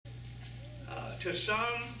to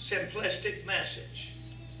some simplistic message.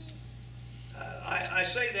 I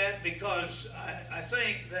say that because I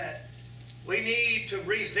think that we need to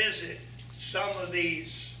revisit some of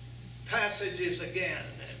these passages again.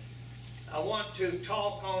 And I want to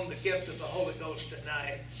talk on the gift of the Holy Ghost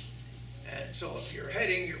tonight. And so if you're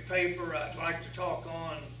heading your paper, I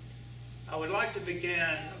would like to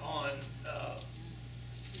begin on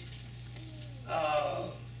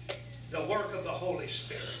the work of the Holy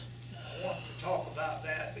Spirit. I want to talk about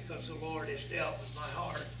that because the Lord has dealt with my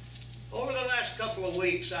heart. Over the last couple of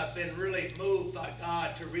weeks, I've been really moved by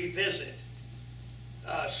God to revisit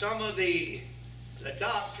some of the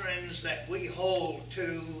doctrines that we hold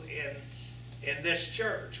to in this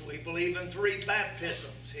church. We believe in 3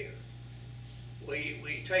 baptisms here.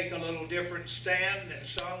 We take a little different stand than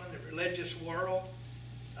some in the religious world.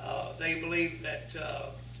 They believe that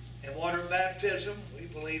in water baptism, we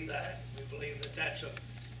believe that. We believe that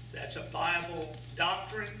that's a Bible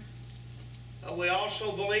doctrine. We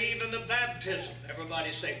also believe in the baptism.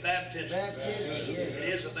 Everybody say baptism. Baptism. It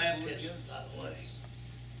is a baptism, by the way.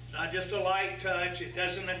 It's not just a light touch. It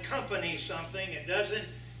doesn't accompany something.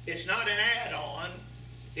 It's not an add-on.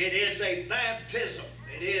 It is a baptism.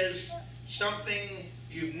 It is something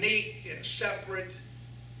unique and separate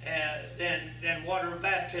than water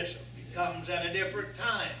baptism. It comes at a different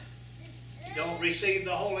time. You don't receive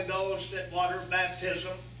the Holy Ghost at water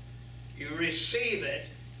baptism. You receive it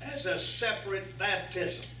as a separate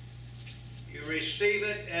baptism. You receive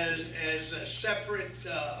it as a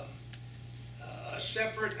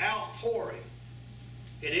separate outpouring.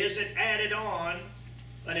 It isn't added on,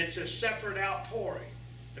 but it's a separate outpouring.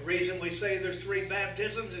 The reason we say there's 3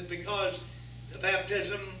 baptisms is because the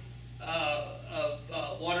baptism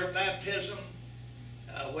of water baptism,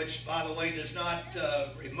 which, by the way, does not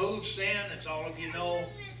remove sin, as all of you know,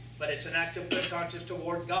 but it's an act of good conscience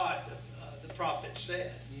toward God, the prophet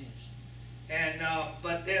said. Yes. And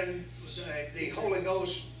but then the Holy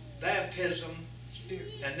Ghost baptism,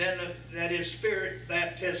 and then that is Spirit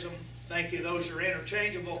baptism. Thank you, those are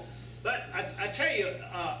interchangeable. But I tell you,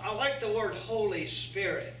 I like the word Holy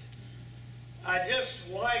Spirit. I just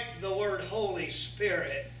like the word Holy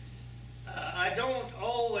Spirit. I don't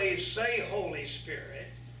always say Holy Spirit.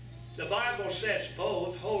 The Bible says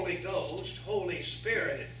both, Holy Ghost, Holy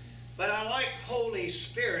Spirit. But I like Holy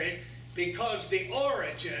Spirit because the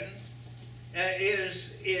origin is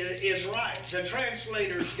right. The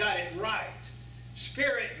translators got it right.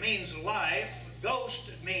 Spirit means life. Ghost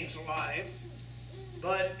means life.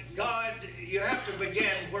 But God, you have to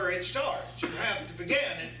begin where it starts. You have to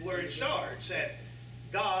begin where it starts. And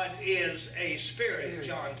God is a spirit,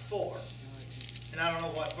 John 4. And I don't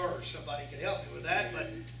know what verse. Somebody could help me with that. But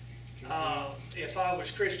if I was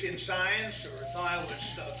Christian Science, or if I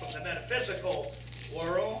was from the metaphysical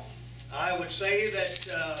world, I would say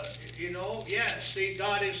that, yes, see,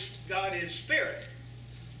 God is spirit.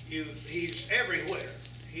 He's everywhere.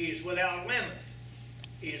 He's without limit.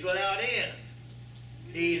 He's without end.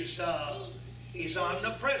 He's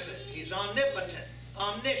omnipresent. He's omnipotent,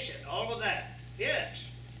 omniscient, all of that. Yes.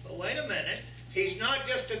 But wait a minute. He's not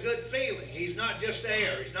just a good feeling. He's not just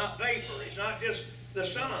air. He's not vapor. He's not just the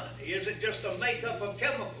sun. He isn't just a makeup of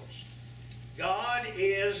chemicals. God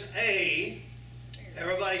is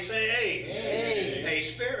everybody say a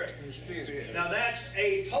spirit. Now that's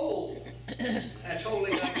a pole. That's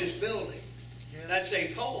holding up this building. That's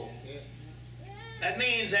a pole. That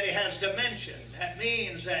means that he has dimension. That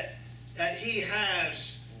means that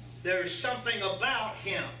there's something about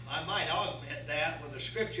him. I might augment that with a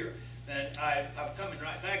scripture, and I'm coming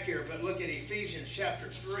right back here, but look at Ephesians chapter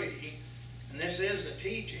 3, and this is a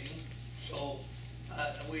teaching, so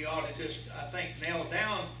we ought to just, I think, nail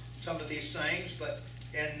down some of these things, but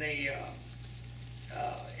in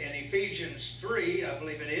Ephesians 3, I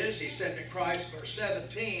believe it is, he said that Christ, verse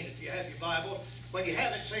 17, if you have your Bible, when you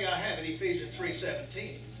have it, say I have it, Ephesians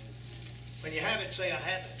 3:17. When you have it, say I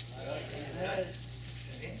have it.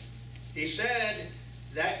 Okay. He said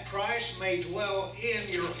that Christ may dwell in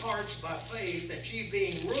your hearts by faith, that ye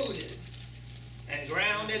being rooted and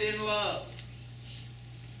grounded in love,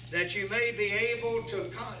 that you may be able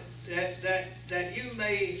to, that you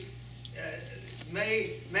may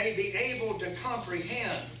be able to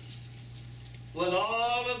comprehend with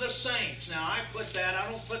all of the saints. Now I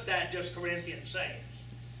don't put that just Corinthian saints.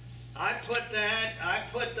 I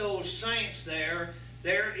put those saints there.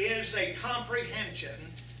 There is a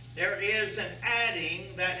comprehension. There is an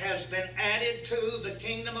adding that has been added to the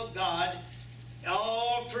kingdom of God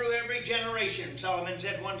all through every generation. Solomon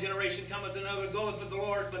said, one generation cometh, another goeth with the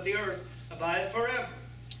Lord, but the earth abideth forever.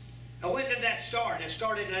 Now when did that start? It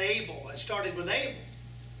started in Abel. It started with Abel.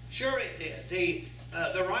 Sure it did.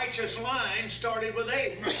 The righteous line started with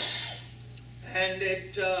Abel, and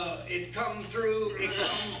it come through Abel,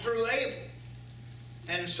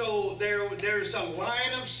 and so there's a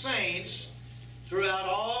line of saints throughout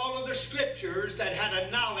all of the scriptures that had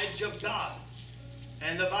a knowledge of God,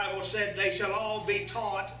 and the Bible said they shall all be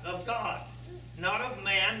taught of God, not of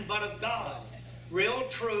man but of God. Real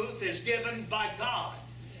truth is given by God.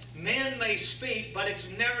 Men may speak, but it's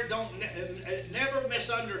never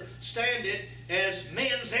misunderstand it as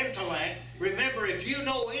men's intellect. Remember, if you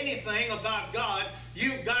know anything about God,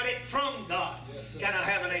 you got it from God. Can I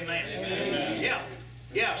have an amen? Amen.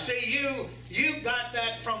 Yeah. See, you got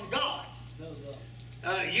that from God.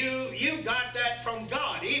 You got that from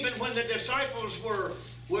God. Even when the disciples were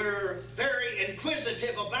very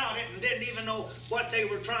inquisitive about it and didn't even know what they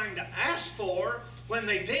were trying to ask for, when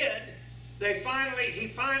they did, he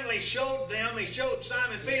finally showed them. He showed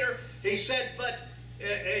Simon Peter. He said, but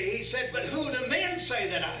who do men say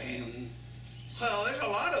that I am? Well, there's a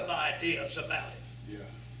lot of ideas about it.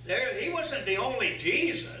 Yeah. He wasn't the only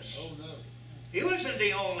Jesus. Oh no. He wasn't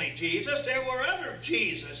the only Jesus. There were other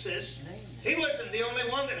Jesuses. He wasn't the only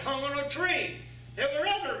one that hung on a tree. There were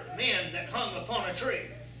other men that hung upon a tree.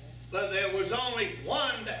 But there was only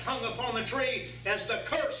one that hung upon the tree as the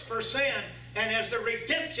curse for sin and as the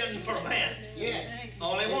redemption for man. Yes.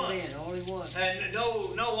 Only one. Amen. Only one. And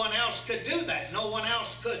no one else could do that. No one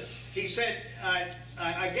else could. He said,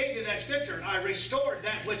 I gave you that scripture. I restored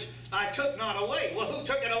that which I took not away. Well, who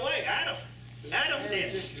took it away? Adam. Adam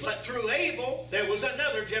did. But through Abel, there was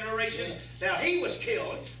another generation. Now, he was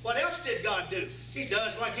killed. What else did God do? He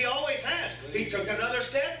does like he always has. He took another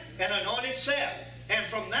step and anointed Seth. And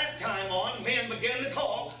from that time on, men began to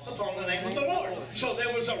call upon the name of the Lord. So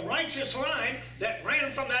there was a righteous line that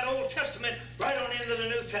ran from that Old Testament right on into the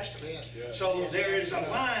New Testament. So there is a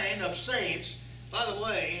line of saints. By the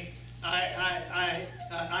way,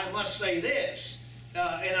 I must say this.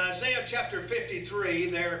 In Isaiah chapter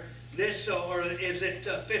 53, or is it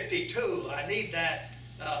 52? I need that.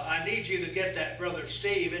 I need you to get that, Brother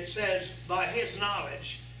Steve. It says, by his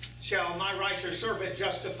knowledge shall my righteous servant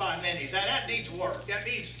justify many. That needs work. That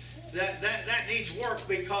needs work,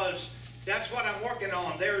 because that's what I'm working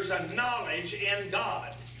on. There's a knowledge in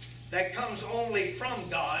God that comes only from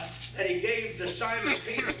God that he gave to Simon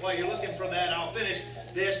Peter. While you're looking for that, I'll finish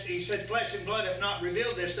this. He said, flesh and blood have not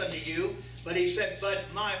revealed this unto you, but he said, but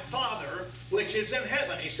my Father which is in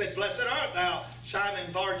heaven. He said, blessed art thou,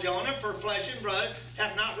 Simon Bar-Jonah, for flesh and blood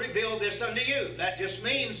have not revealed this unto you. That just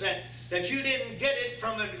means that you didn't get it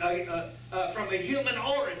from a human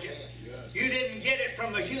origin. You didn't get it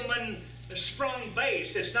from a human sprung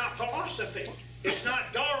base. It's not philosophy. It's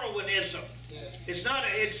not Darwinism. It's not.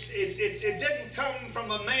 It didn't come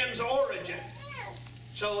from a man's origin.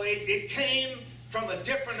 So it came from a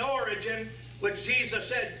different origin, which Jesus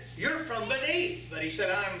said, you're from beneath. But he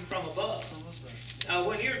said, I'm from above. Now,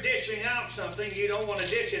 when you're dishing out something, you don't want to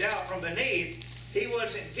dish it out from beneath. He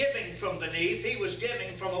wasn't giving from beneath. He was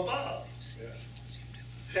giving from above.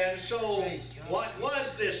 And so, what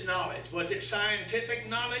was this knowledge? Was it scientific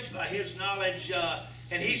knowledge? By his knowledge,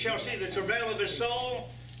 and he shall see the travail of his soul,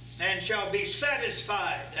 and shall be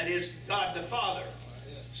satisfied. That is, God the Father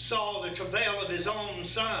saw the travail of his own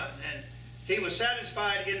Son, and he was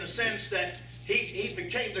satisfied in the sense that he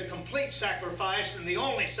became the complete sacrifice and the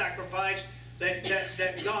only sacrifice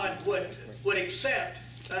that God would accept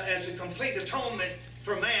as a complete atonement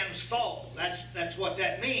for man's fall. That's what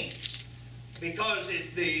that means. Because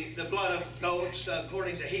the blood of goats,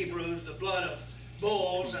 according to Hebrews, the blood of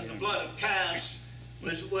bulls and the blood of calves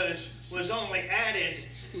was only added.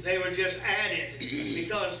 They were just added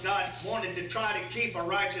because God wanted to try to keep a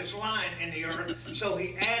righteous line in the earth. So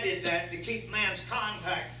he added that to keep man's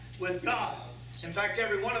contact with God. In fact,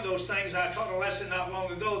 every one of those things, I taught a lesson not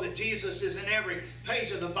long ago that Jesus is in every page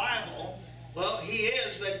of the Bible. Well, he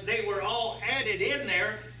is, but they were all added in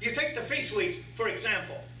there. You take the feast weeks, for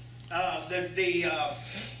example. The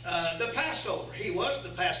Passover. He was the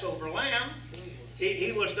Passover lamb.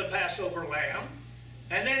 He was the Passover lamb.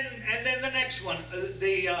 And then the next one,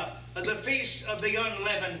 the feast of the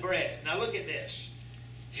unleavened bread. Now look at this.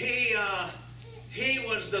 He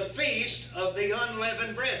was the feast of the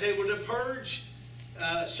unleavened bread. They were to purge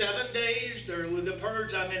 7 days. They were to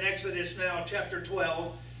purge. I'm in Exodus now, chapter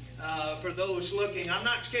 12. For those looking, I'm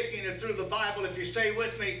not skipping it through the Bible. If you stay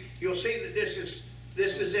with me, you'll see that this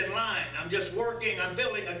is in line. I'm just working. I'm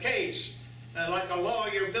building a case. Like a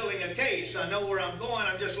lawyer building a case. I know where I'm going.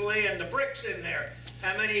 I'm just laying the bricks in there.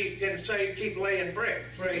 How many can say keep laying brick?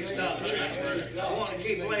 Praise God. I want to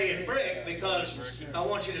keep laying brick because I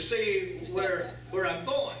want you to see where I'm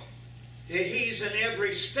going. he's in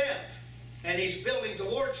every step, and he's building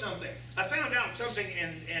towards something. I found out something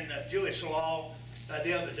in Jewish law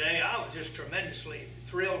the other day. I was just tremendously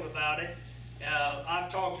thrilled about it. I've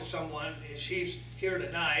talked to someone, and she's here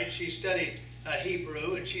tonight. She studied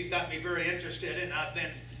Hebrew, and she's got me very interested, and I've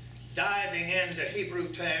been diving into Hebrew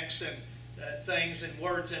texts and things and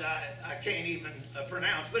words that I can't even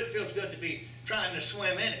pronounce, but it feels good to be trying to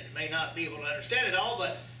swim in it. May not be able to understand it all,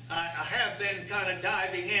 but I have been kind of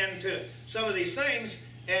diving into some of these things,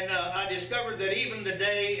 and I discovered that even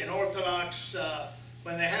today in Orthodox,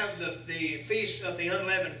 when they have the Feast of the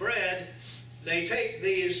Unleavened Bread, they take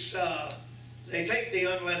these, they take the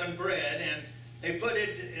unleavened bread and they put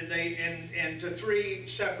it into 3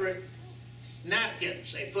 separate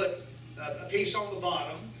napkins. They put a piece on the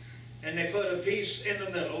bottom, and they put a piece in the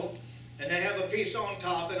middle, and they have a piece on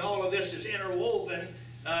top, and all of this is interwoven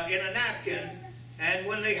in a napkin. And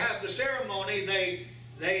when they have the ceremony, the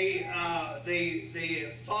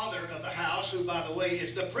father of the house, who by the way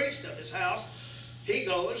is the priest of his house, he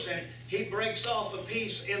goes and he breaks off a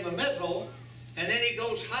piece in the middle, and then he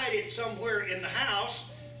goes hide it somewhere in the house,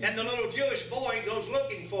 and the little Jewish boy goes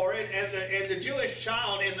looking for it, and the Jewish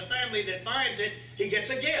child in the family that finds it, he gets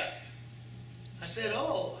a gift. I said,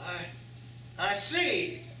 oh, I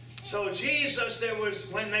see. So Jesus, there was,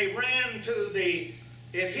 when they ran to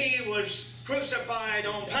if he was crucified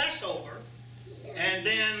on Passover, and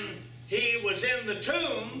then he was in the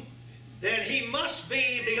tomb, then he must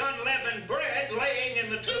be the unleavened bread laying in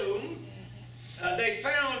the tomb. They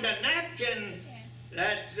found a napkin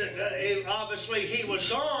that obviously he was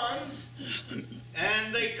gone,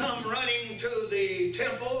 and they come running to the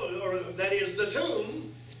temple, or that is the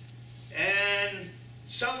tomb, and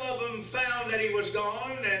some of them found that he was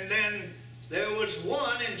gone, and then there was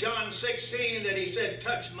one in John 16 that he said,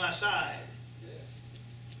 touch my side.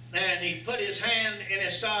 And he put his hand in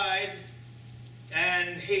his side,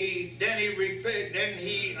 and then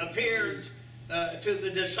he appeared to the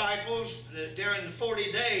disciples during the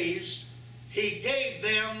 40 days. He gave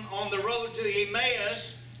them on the road to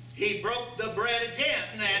Emmaus, he broke the bread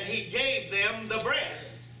again, and he gave them the bread.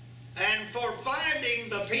 And for finding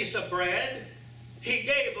the piece of bread, he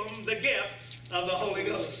gave them the gift of the Holy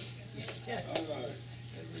Ghost. All right.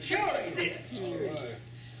 Sure he did. All right.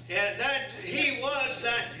 Yeah, that he was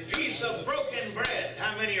that piece of broken bread.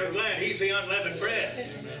 How many are glad he's the unleavened bread?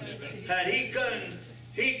 That he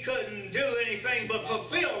couldn't do anything but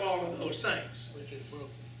fulfill all of those things.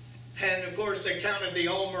 And of course they counted the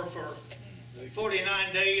Omer for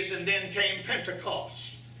 49 days, and then came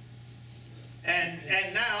Pentecost.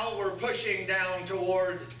 And now we're pushing down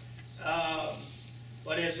toward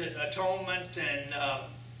atonement and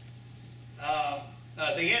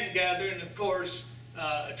the ingathering, of course,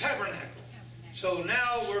 Tabernacle. So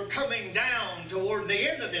now we're coming down toward the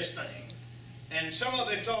end of this thing, and some of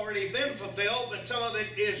it's already been fulfilled, but some of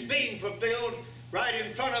it is being fulfilled right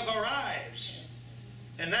in front of our eyes.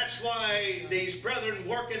 And that's why these brethren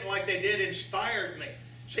working like they did inspired me.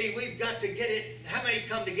 See, we've got to get it. How many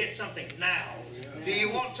come to get something now? Do you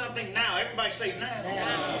want something now? Everybody say now.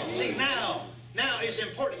 Now. See, now. Now is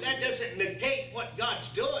important. That doesn't negate what God's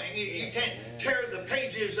doing. You can't tear the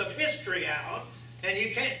pages of history out, and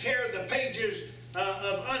you can't tear the pages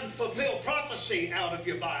of unfulfilled prophecy out of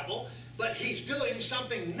your Bible, but he's doing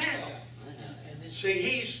something now. See,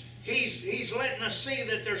 he's letting us see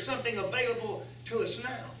that there's something available to us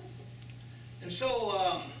now. And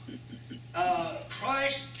so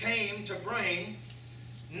Christ came to bring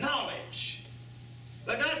knowledge,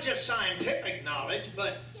 but not just scientific knowledge,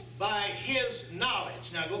 but by his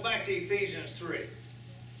knowledge. Now go back to Ephesians 3.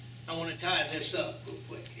 I want to tie this up real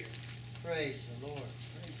quick here. Praise the Lord.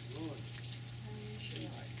 Praise the Lord.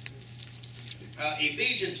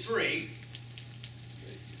 Ephesians 3.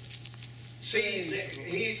 See,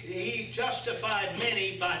 he justified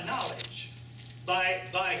many by knowledge,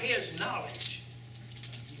 by his knowledge.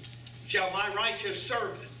 Shall my righteous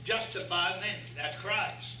servant justify many? That's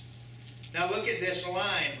Christ. Now look at this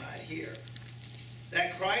line right here.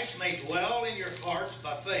 That Christ may dwell in your hearts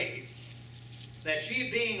by faith, that ye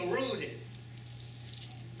being rooted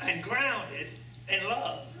and grounded in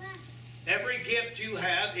love. Every gift you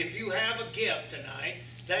have, if you have a gift tonight,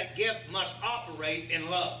 that gift must operate in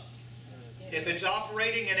love. If it's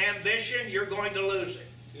operating in ambition, you're going to lose it.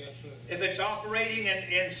 Yes, sir. If it's operating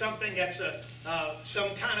in something that's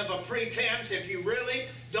some kind of a pretense, if you really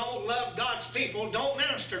don't love God's people, don't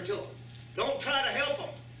minister to them. Don't try to help them.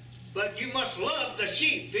 But you must love the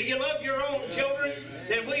sheep. Do you love your own children?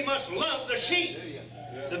 Then we must love the sheep.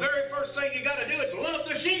 The very first thing you got to do is love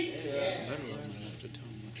the sheep.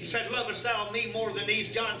 He said, lovest thou me more than these?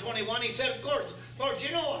 John 21. He said, of course, Lord, you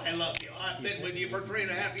know I love you. I've been with you for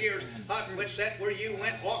 3.5 years. I've sat where you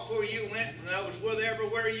went, walked where you went, and I was with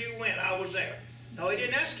everywhere you went. I was there. No, he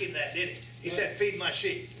didn't ask him that, did he? He said, feed my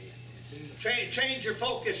sheep. Change your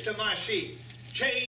focus to my sheep. Change